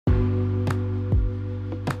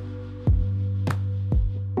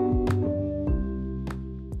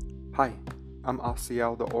Hi, I'm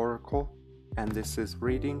Asiel the Oracle, and this is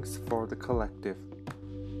Readings for the Collective.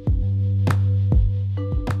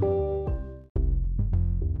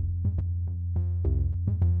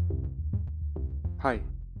 Hi,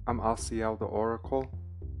 I'm Asiel the Oracle,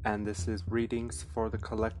 and this is Readings for the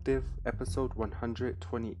Collective, episode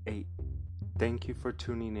 128. Thank you for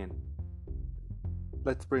tuning in.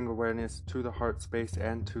 Let's bring awareness to the heart space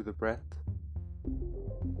and to the breath.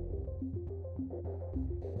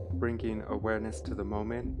 Bringing awareness to the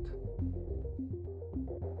moment.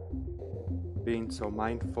 Being so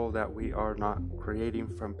mindful that we are not creating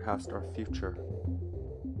from past or future.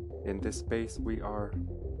 In this space, we are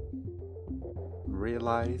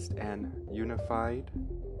realized and unified,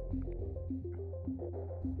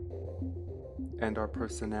 and our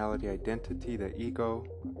personality identity, the ego,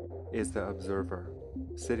 is the observer,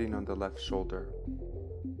 sitting on the left shoulder.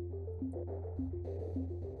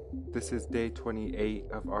 This is day 28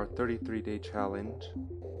 of our 33-day challenge,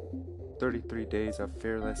 33 days of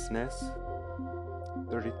fearlessness,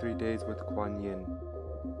 33 days with Kuan Yin.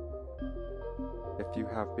 If you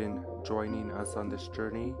have been joining us on this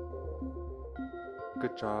journey,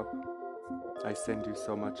 good job. I send you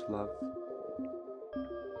so much love.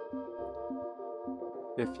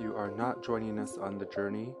 If you are not joining us on the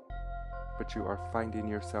journey, but you are finding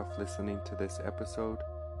yourself listening to this episode,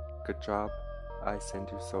 good job. I send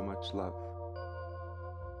you so much love.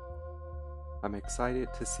 I'm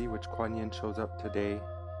excited to see which Kuan Yin shows up today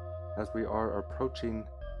as we are approaching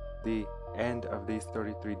the end of these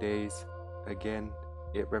 33 days. Again,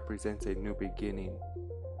 it represents a new beginning.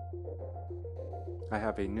 I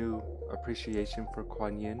have a new appreciation for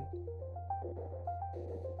Kuan Yin,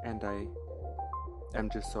 and I am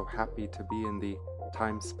just so happy to be in the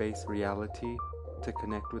time-space reality to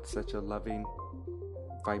connect with such a loving,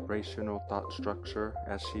 vibrational thought structure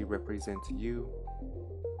as she represents you,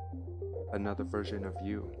 another version of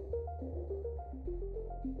you.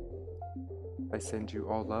 I send you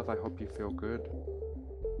all love. I hope you feel good.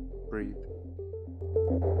 Breathe.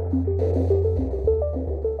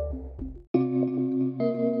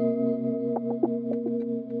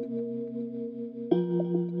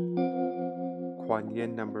 Kuan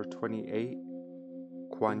Yin number 28.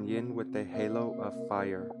 Kuan Yin with the halo of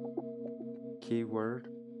fire. Keyword: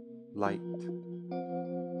 light.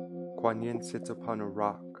 Kuan Yin sits upon a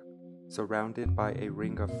rock, surrounded by a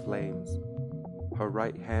ring of flames. Her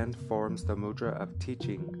right hand forms the mudra of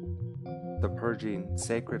teaching. The purging,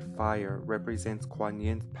 sacred fire represents Kuan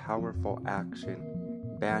Yin's powerful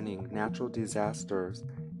action, banning natural disasters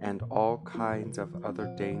and all kinds of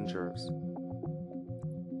other dangers.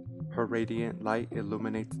 Her radiant light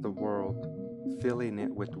illuminates the world, filling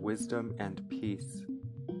it with wisdom and peace.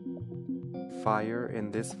 Fire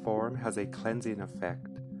in this form has a cleansing effect,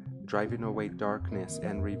 driving away darkness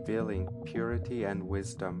and revealing purity and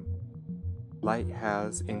wisdom. Light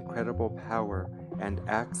has incredible power and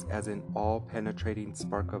acts as an all-penetrating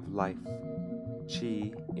spark of life.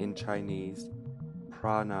 Qi in Chinese,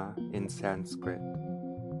 prana in Sanskrit,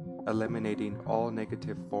 eliminating all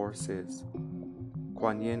negative forces.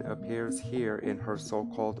 Kuan Yin appears here in her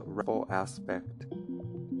so-called rebel aspect,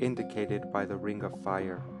 indicated by the ring of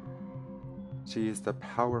fire. She is the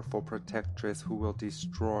powerful protectress who will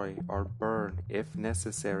destroy or burn if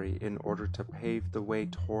necessary in order to pave the way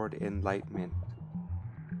toward enlightenment.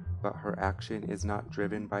 But her action is not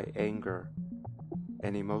driven by anger,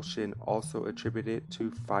 an emotion also attributed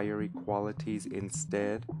to fiery qualities.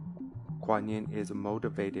 Instead, Kuan Yin is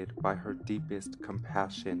motivated by her deepest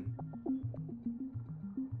compassion.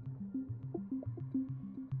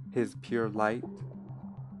 His pure light,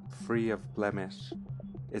 free of blemish,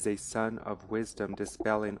 is a sun of wisdom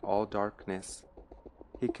dispelling all darkness.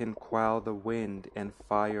 He can quell the wind and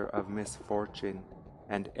fire of misfortune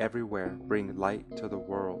and everywhere bring light to the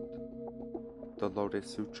world. The Lotus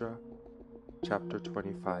Sutra, Chapter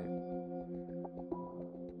 25.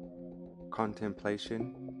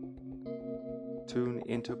 Contemplation. Tune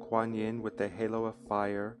into Kuan Yin with the halo of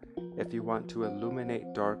fire if you want to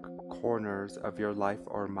illuminate dark corners of your life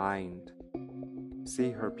or mind.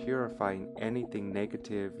 See her purifying anything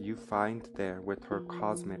negative you find there with her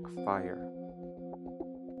cosmic fire.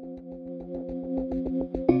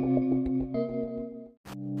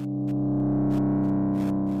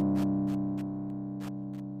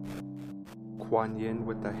 Kuan Yin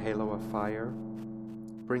with the halo of fire,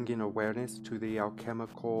 bringing awareness to the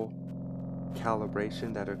alchemical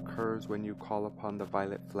calibration that occurs when you call upon the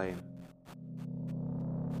violet flame.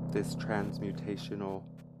 This transmutational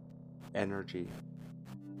energy.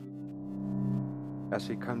 As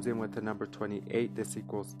she comes in with the number 28, 28, this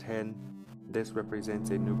equals 10. This represents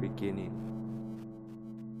a new beginning.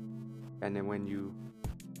 And then when you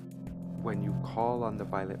call on the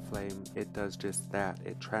violet flame, it does just that.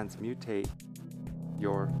 It transmutates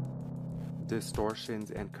your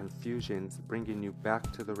distortions and confusions, bringing you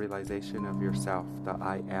back to the realization of yourself, the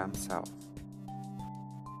I am self.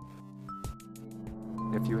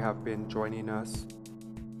 If you have been joining us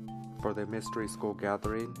for the Mystery School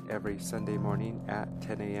Gathering every Sunday morning at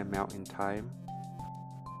 10 a.m. Mountain Time,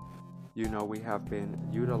 you know we have been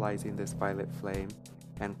utilizing this violet flame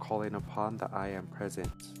and calling upon the I am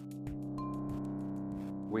present.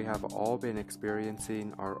 We have all been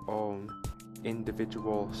experiencing our own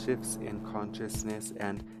individual shifts in consciousness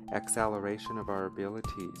and acceleration of our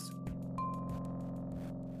abilities.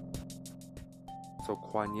 So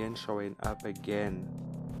Kuan Yin showing up again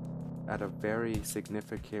at a very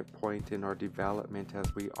significant point in our development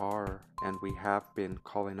as we are and we have been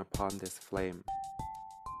calling upon this flame.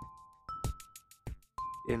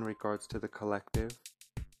 In regards to the collective,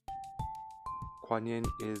 Kuan Yin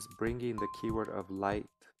is bringing the keyword of light,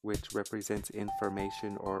 which represents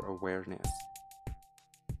information or awareness.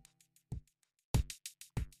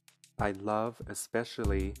 I love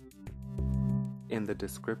especially in the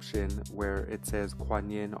description where it says Kuan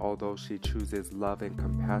Yin, although she chooses love and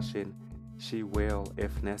compassion, she will,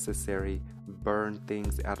 if necessary, burn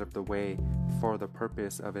things out of the way for the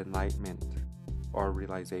purpose of enlightenment or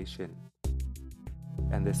realization.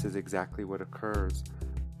 And this is exactly what occurs.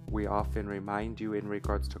 We often remind you in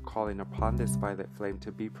regards to calling upon this violet flame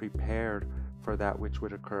to be prepared for that which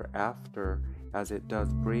would occur after, as it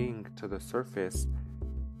does bring to the surface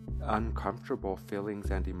uncomfortable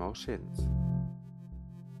feelings and emotions.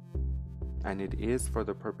 And it is for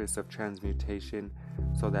the purpose of transmutation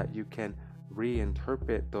so that you can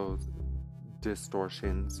reinterpret those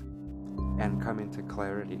distortions and come into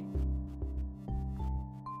clarity.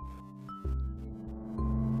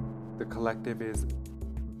 The collective is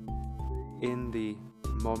in the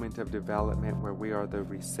moment of development where we are the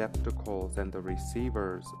receptacles and the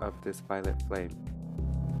receivers of this violet flame.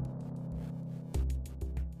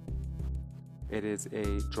 It is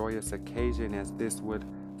a joyous occasion, as this would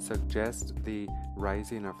suggest the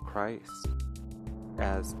rising of Christ,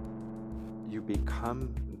 as you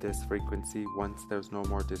become this frequency once there's no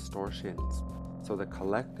more distortions. So the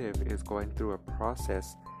collective is going through a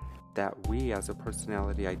process that we as a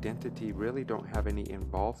personality identity really don't have any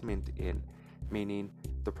involvement in, meaning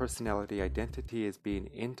the personality identity is being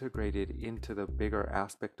integrated into the bigger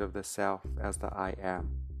aspect of the self as the I am.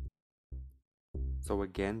 So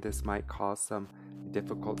again, this might cause some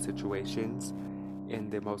difficult situations. In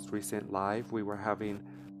the most recent live, we were having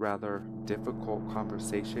rather difficult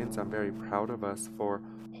conversations. I'm very proud of us for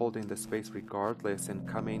holding the space regardless and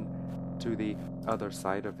coming to the other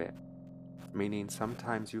side of it. Meaning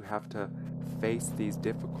sometimes you have to face these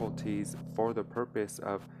difficulties for the purpose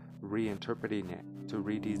of reinterpreting it. To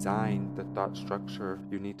redesign the thought structure,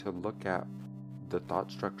 you need to look at the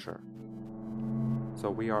thought structure. So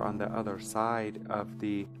we are on the other side of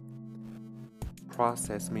the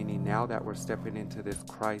process, meaning now that we're stepping into this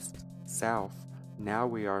Christ self, now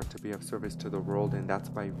we are to be of service to the world, and that's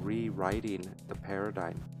by rewriting the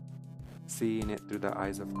paradigm, seeing it through the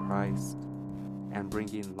eyes of Christ, and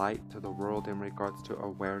bringing light to the world in regards to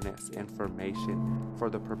awareness, information, for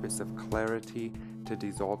the purpose of clarity, to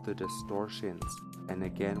dissolve the distortions. And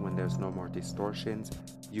again, when there's no more distortions,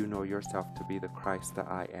 you know yourself to be the Christ that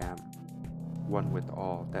I am, one with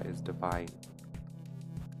all that is divine.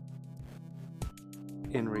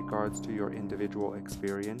 In regards to your individual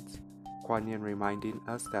experience, Kuan Yin reminding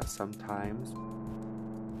us that sometimes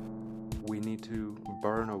we need to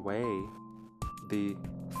burn away the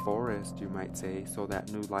forest, you might say, so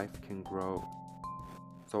that new life can grow.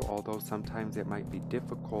 So although sometimes it might be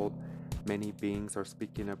difficult, many beings are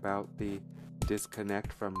speaking about the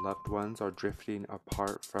disconnect from loved ones or drifting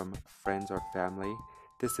apart from friends or family.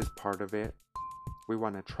 This is part of it. We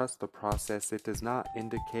want to trust the process. It does not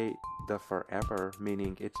indicate the forever,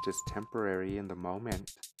 meaning it's just temporary in the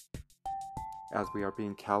moment. As we are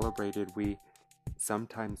being calibrated, we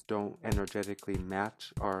sometimes don't energetically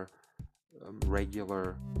match our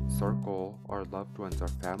regular circle, our loved ones, our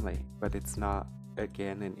family, but it's not,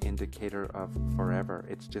 again, an indicator of forever.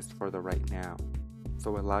 It's just for the right now.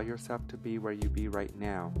 So allow yourself to be where you be right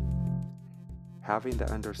now, having the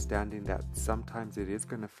understanding that sometimes it is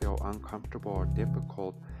going to feel uncomfortable or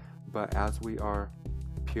difficult, but as we are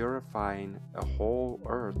purifying a whole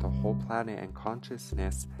earth, a whole planet and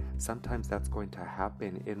consciousness, sometimes that's going to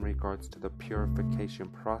happen in regards to the purification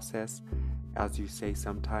process. As you say,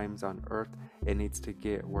 sometimes on earth it needs to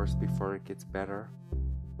get worse before it gets better.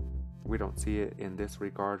 We don't see it in this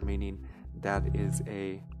regard, meaning that is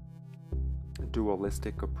a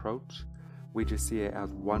dualistic approach. We just see it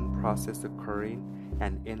as one process occurring,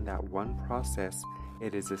 and in that one process,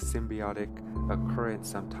 it is a symbiotic occurrence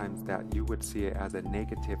sometimes that you would see it as a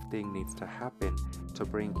negative thing needs to happen to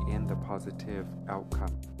bring in the positive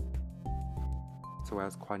outcome. So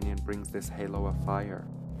as Kuan Yin brings this halo of fire,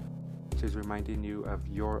 she's reminding you of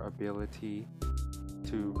your ability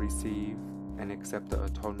to receive and accept the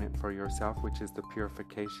atonement for yourself, which is the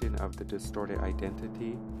purification of the distorted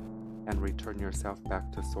identity, and return yourself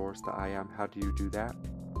back to source, the I Am. How do you do that?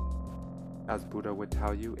 As Buddha would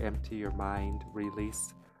tell you, empty your mind,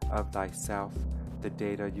 release of thyself the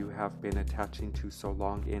data you have been attaching to so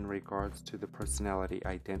long in regards to the personality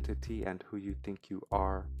identity and who you think you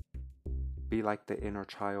are. Be like the inner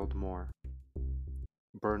child more.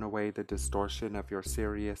 Burn away the distortion of your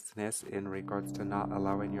seriousness in regards to not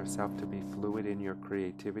allowing yourself to be fluid in your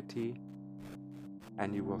creativity,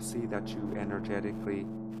 and you will see that you energetically,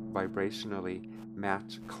 vibrationally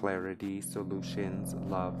match clarity, solutions,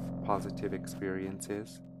 love, positive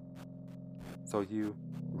experiences. So you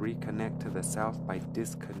reconnect to the self by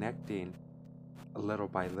disconnecting little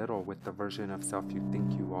by little with the version of self you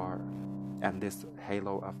think you are. And this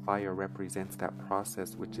halo of fire represents that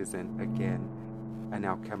process, which is again an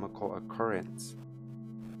alchemical occurrence.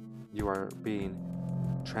 You are being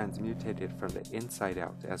transmutated from the inside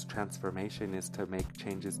out, as transformation is to make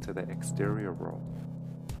changes to the exterior world.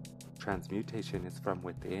 Transmutation is from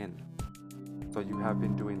within. So you have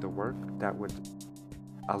been doing the work that would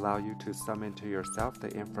allow you to summon to yourself the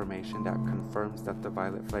information that confirms that the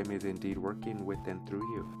violet flame is indeed working with and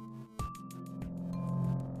through you.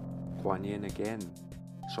 Kuan Yin again,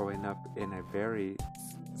 showing up in a very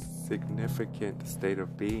significant state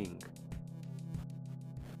of being.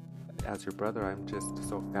 As your brother, I'm just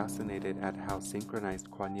so fascinated at how synchronized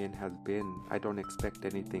Kuan Yin has been. I don't expect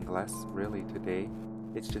anything less really today.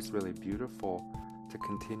 It's just really beautiful to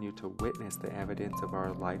continue to witness the evidence of our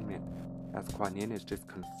alignment, as Kuan Yin is just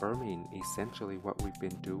confirming essentially what we've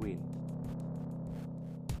been doing.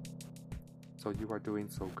 So you are doing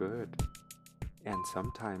so good. And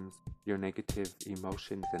sometimes your negative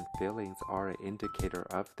emotions and feelings are an indicator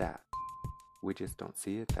of that. We just don't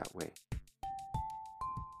see it that way.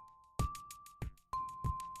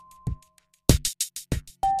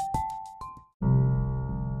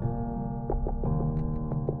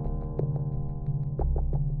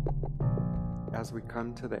 As we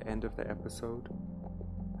come to the end of the episode,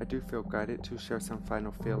 I do feel guided to share some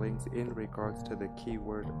final feelings in regards to the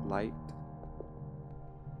keyword light.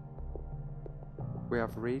 We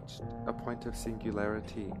have reached a point of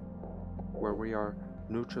singularity where we are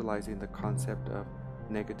neutralizing the concept of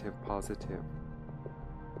negative positive,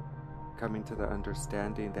 coming to the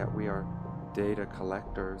understanding that we are data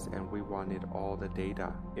collectors and we wanted all the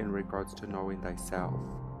data in regards to knowing thyself.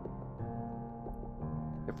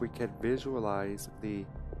 If we could visualize the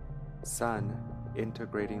sun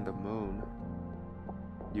integrating the moon,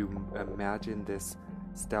 you imagine this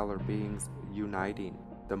stellar beings uniting,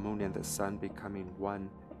 the moon and the sun becoming one.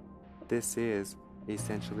 This is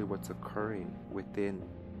essentially what's occurring within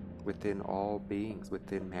all beings,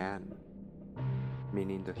 within man,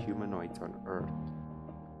 meaning the humanoids on earth.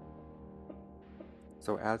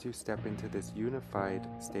 So as you step into this unified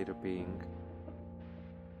state of being,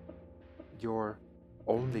 your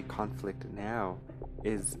only conflict now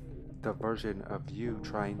is the version of you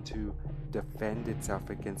trying to defend itself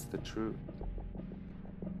against the truth.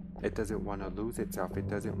 It doesn't want to lose itself. It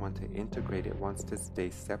doesn't want to integrate. It wants to stay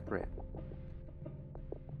separate.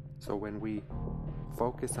 So when we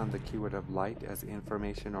focus on the keyword of light as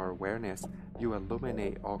information or awareness, you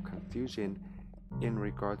illuminate all confusion in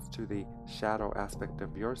regards to the shadow aspect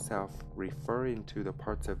of yourself, referring to the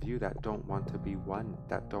parts of you that don't want to be one,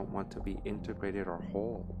 that don't want to be integrated or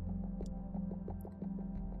whole.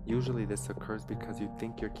 Usually this occurs because you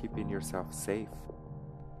think you're keeping yourself safe.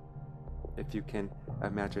 If you can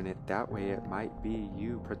imagine it that way, it might be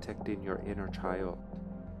you protecting your inner child.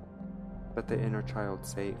 But the inner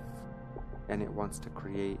child's safe, and it wants to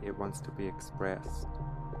create, it wants to be expressed.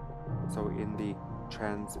 So in the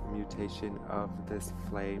transmutation of this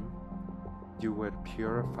flame, you would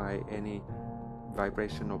purify any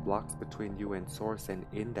vibrational blocks between you and source, and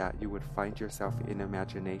in that you would find yourself in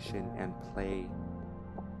imagination and play.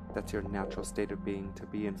 That's your natural state of being, to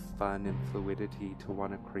be in fun and fluidity, to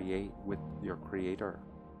want to create with your creator.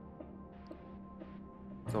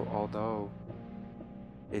 So although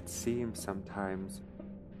it seems sometimes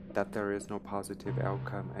that there is no positive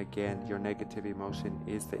outcome, again, your negative emotion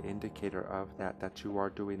is the indicator of that you are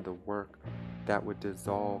doing the work that would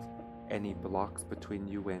dissolve any blocks between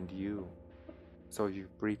you and you. So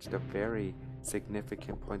you've reached a very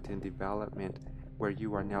significant point in development where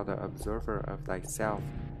you are now the observer of thyself,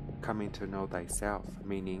 coming to know thyself,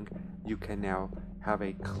 meaning you can now have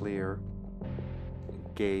a clear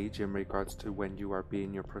gauge in regards to when you are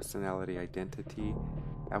being your personality identity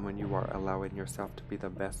and when you are allowing yourself to be the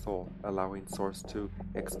vessel, allowing Source to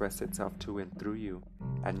express itself to and through you.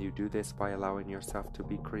 And you do this by allowing yourself to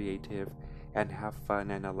be creative and have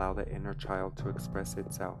fun and allow the inner child to express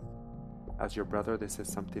itself. As your brother, this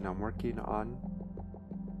is something I'm working on.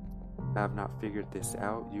 I have not figured this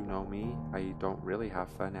out. You know me, I don't really have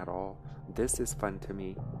fun at all. This is fun to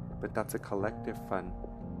me, but that's a collective fun.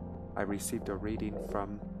 I received a reading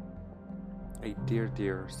from a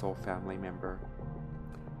dear soul family member,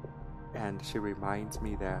 and she reminds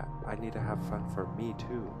me that I need to have fun for me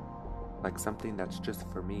too, like something that's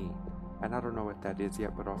just for me. And I don't know what that is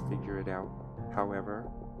yet, but I'll figure it out. However,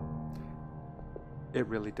 it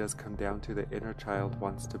really does come down to the inner child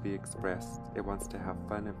wants to be expressed. It wants to have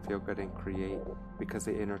fun and feel good and create, because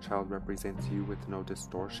the inner child represents you with no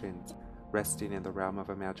distortions, resting in the realm of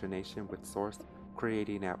imagination with Source,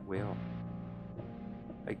 creating at will.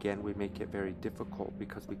 Again, we make it very difficult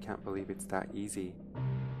because we can't believe it's that easy.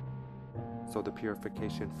 So the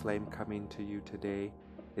purification flame coming to you today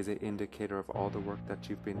is an indicator of all the work that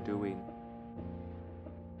you've been doing.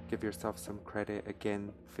 Give yourself some credit.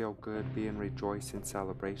 Again, feel good, be in rejoice in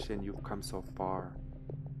celebration. You've come so far.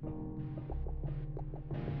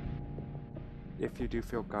 If you do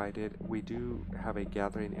feel guided, we do have a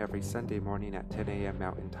gathering every Sunday morning at 10 a.m.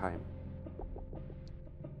 Mountain Time.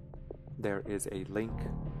 There is a link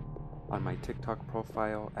on my TikTok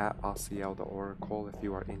profile at Asiel the Oracle if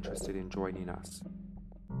you are interested in joining us.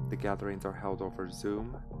 The gatherings are held over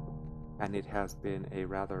Zoom, and it has been a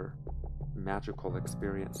rather magical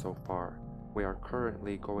experience so far. We are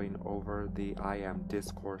currently going over the I Am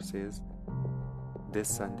discourses. This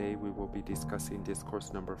Sunday we will be discussing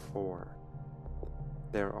discourse number 4.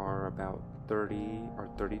 There are about 30 or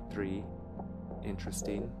 33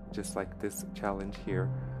 interesting, just like this challenge here.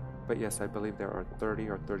 But yes, I believe there are 30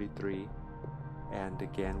 or 33, and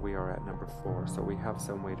again we are at number 4, so we have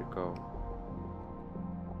some way to go.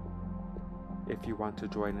 If you want to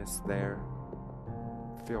join us there,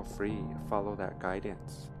 feel free, follow that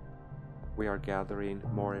guidance. We are gathering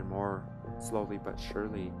more and more, slowly but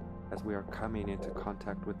surely, as we are coming into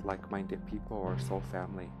contact with like-minded people or soul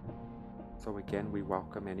family. So again, we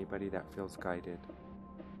welcome anybody that feels guided.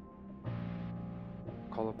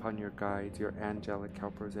 Call upon your guides, your angelic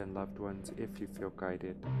helpers and loved ones if you feel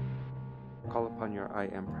guided. Call upon your I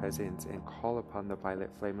Am presence and call upon the violet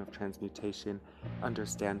flame of transmutation,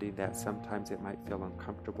 understanding that sometimes it might feel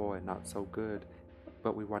uncomfortable and not so good,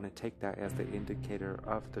 but we want to take that as the indicator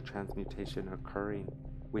of the transmutation occurring,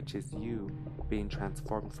 which is you being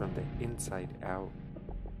transformed from the inside out.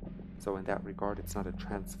 So in that regard, it's not a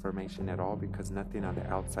transformation at all, because nothing on the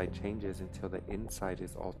outside changes until the inside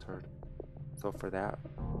is altered. So for that,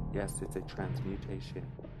 yes, it's a transmutation.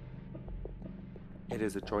 It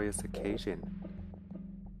is a joyous occasion,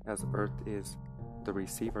 as Earth is the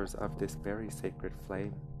receivers of this very sacred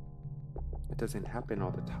flame. It doesn't happen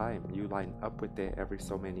all the time. You line up with it every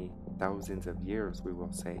so many thousands of years, we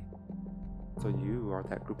will say. So you are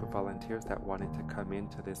that group of volunteers that wanted to come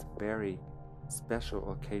into this very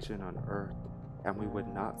special occasion on Earth, and we would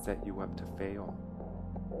not set you up to fail.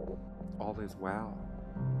 All is well.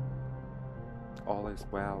 All is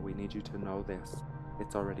well. We need you to know this.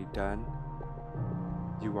 It's already done.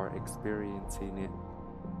 You are experiencing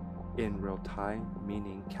it in real time,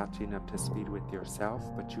 meaning catching up to speed with yourself,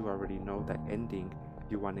 but you already know the ending.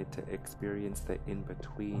 You wanted to experience the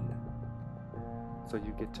in-between. So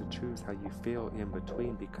you get to choose how you feel in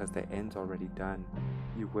between, because the end's already done.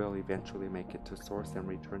 You will eventually make it to Source and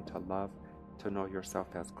return to love, to know yourself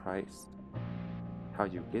as Christ. How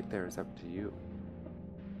you get there is up to you.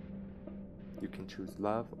 You can choose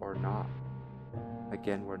love or not.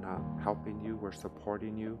 Again, we're not helping you, we're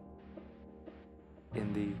supporting you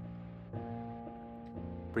in the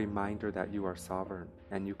reminder that you are sovereign,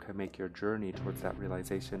 and you can make your journey towards that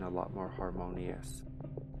realization a lot more harmonious.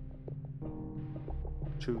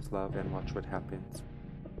 Choose love and watch what happens.